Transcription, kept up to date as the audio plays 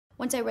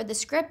once I read the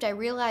script, I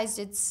realized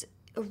it's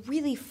a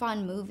really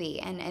fun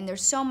movie, and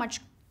there's so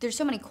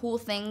many cool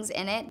things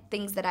in it,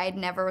 things that I had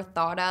never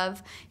thought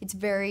of. It's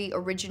very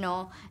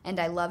original, and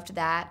I loved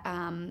that.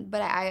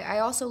 But I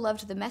also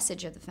loved the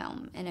message of the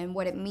film and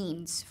what it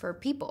means for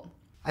people.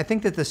 I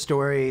think that the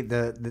story,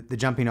 the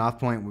jumping off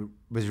point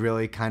was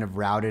really kind of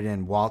routed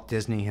in Walt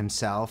Disney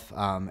himself.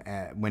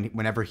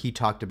 Whenever he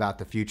talked about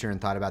the future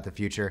and thought about the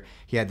future,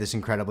 he had this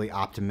incredibly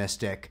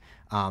optimistic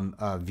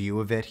view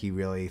of it. He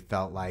really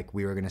felt like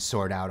we were going to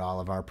sort out all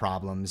of our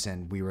problems,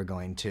 and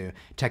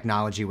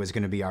technology was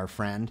going to be our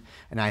friend.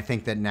 And I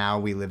think that now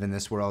we live in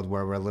this world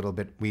where we're a little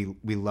bit, we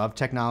love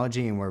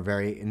technology and we're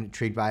very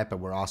intrigued by it, but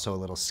we're also a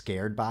little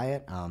scared by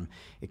it.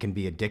 It can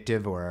be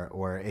addictive,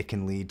 or it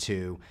can lead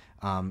to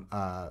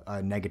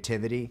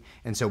negativity,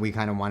 and so we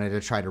kind of wanted to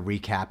try to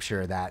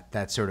recapture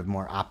that sort of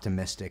more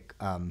optimistic,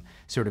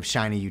 sort of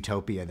shiny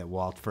utopia that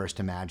Walt first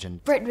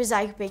imagined. Britt was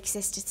like a big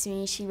sister to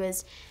me.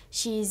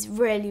 She's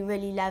really,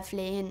 really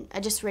lovely, and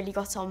I just really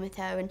got on with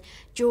her. And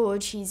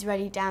George, he's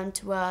really down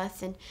to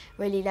earth and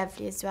really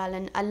lovely as well,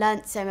 and I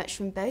learnt so much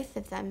from both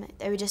of them.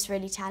 They were just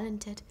really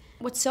talented.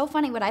 What's so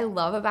funny, what I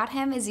love about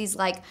him is he's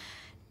like,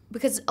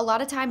 because a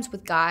lot of times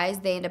with guys,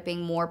 they end up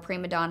being more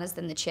prima donnas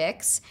than the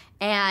chicks,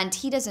 and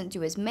he doesn't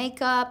do his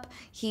makeup,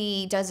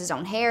 he does his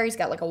own hair, he's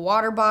got like a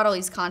water bottle,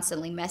 he's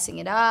constantly messing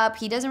it up,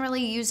 he doesn't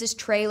really use his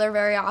trailer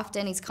very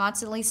often, he's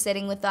constantly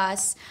sitting with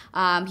us,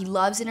 he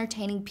loves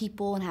entertaining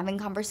people and having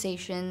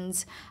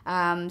conversations,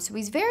 so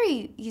he's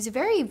a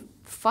very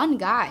fun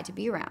guy to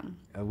be around.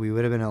 We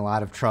would have been in a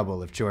lot of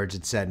trouble if George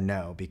had said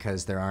no,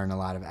 because there aren't a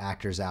lot of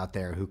actors out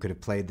there who could have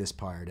played this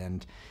part,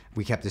 and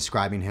we kept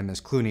describing him as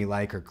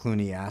Clooney-like or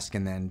Clooney-esque,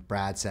 and then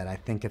Brad said, I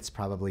think it's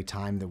probably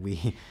time that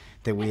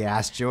we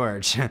asked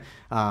George.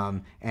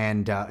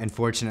 And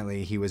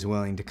fortunately, he was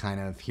willing to kind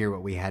of hear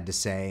what we had to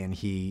say, and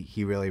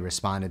he really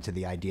responded to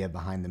the idea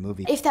behind the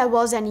movie. If there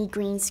was any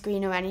green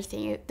screen or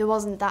anything, there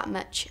wasn't that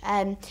much.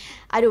 I'd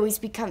always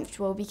be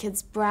comfortable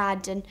because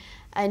Brad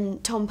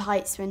and Tom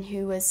Peitzman,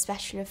 who was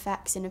special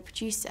effects and a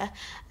producer,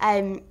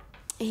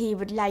 he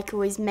would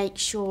always make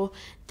sure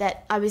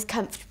that I was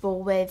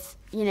comfortable with,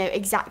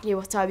 exactly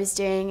what I was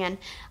doing, and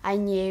I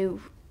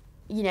knew,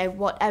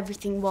 what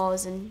everything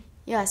was, and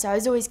yeah, so I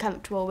was always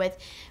comfortable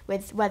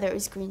with whether it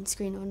was green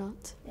screen or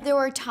not. There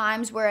were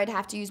times where I'd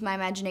have to use my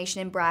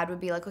imagination, and Brad would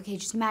be like, okay,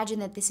 just imagine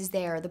that this is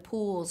there, the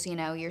pools,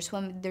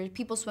 there's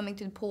people swimming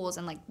through the pools,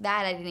 and like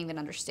that I didn't even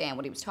understand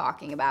what he was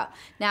talking about.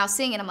 Now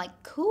seeing it, I'm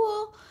like,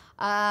 cool.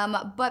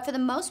 But for the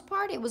most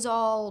part, it was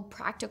all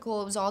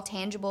practical, it was all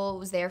tangible, it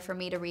was there for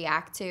me to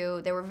react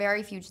to. There were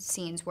very few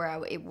scenes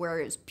where it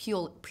was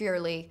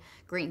purely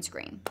green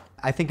screen.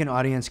 I think an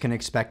audience can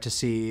expect to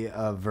see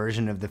a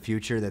version of the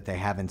future that they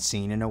haven't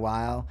seen in a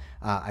while.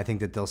 I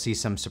think that they'll see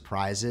some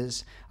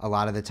surprises a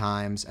lot of the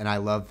times, and I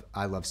love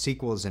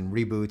sequels and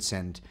reboots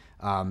and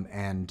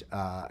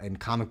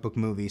comic book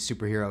movies,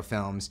 superhero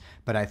films,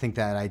 but I think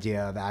that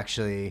idea of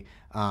actually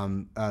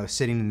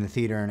sitting in the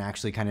theater and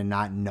actually kind of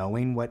not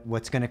knowing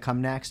what's going to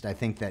come next, I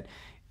think that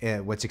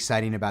what's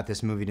exciting about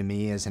this movie to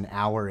me is an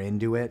hour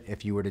into it,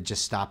 if you were to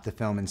just stop the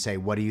film and say,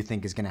 what do you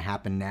think is going to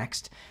happen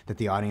next, that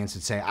the audience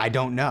would say, I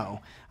don't know.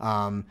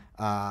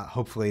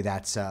 Hopefully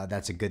that's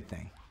a good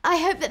thing. I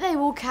hope that they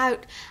walk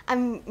out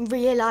and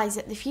realise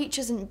that the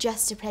future isn't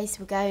just a place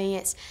we're going,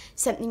 it's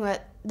something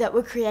that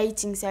we're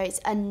creating, so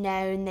it's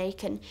unknown, it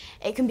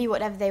can be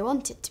whatever they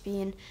want it to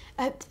be, and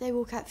I hope that they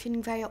walk out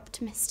feeling very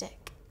optimistic.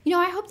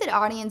 I hope that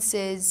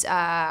audiences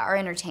are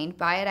entertained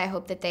by it. I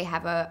hope that they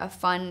have a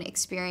fun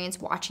experience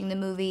watching the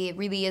movie. It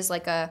really is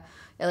like a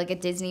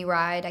Disney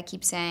ride, I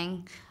keep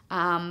saying.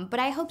 But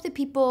I hope that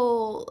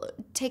people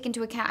take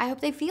into account, I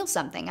hope they feel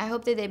something. I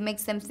hope that it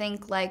makes them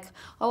think like,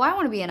 oh, I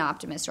want to be an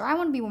optimist, or I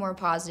want to be more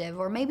positive,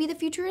 or maybe the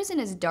future isn't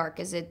as dark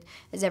as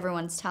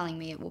everyone's telling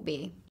me it will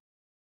be.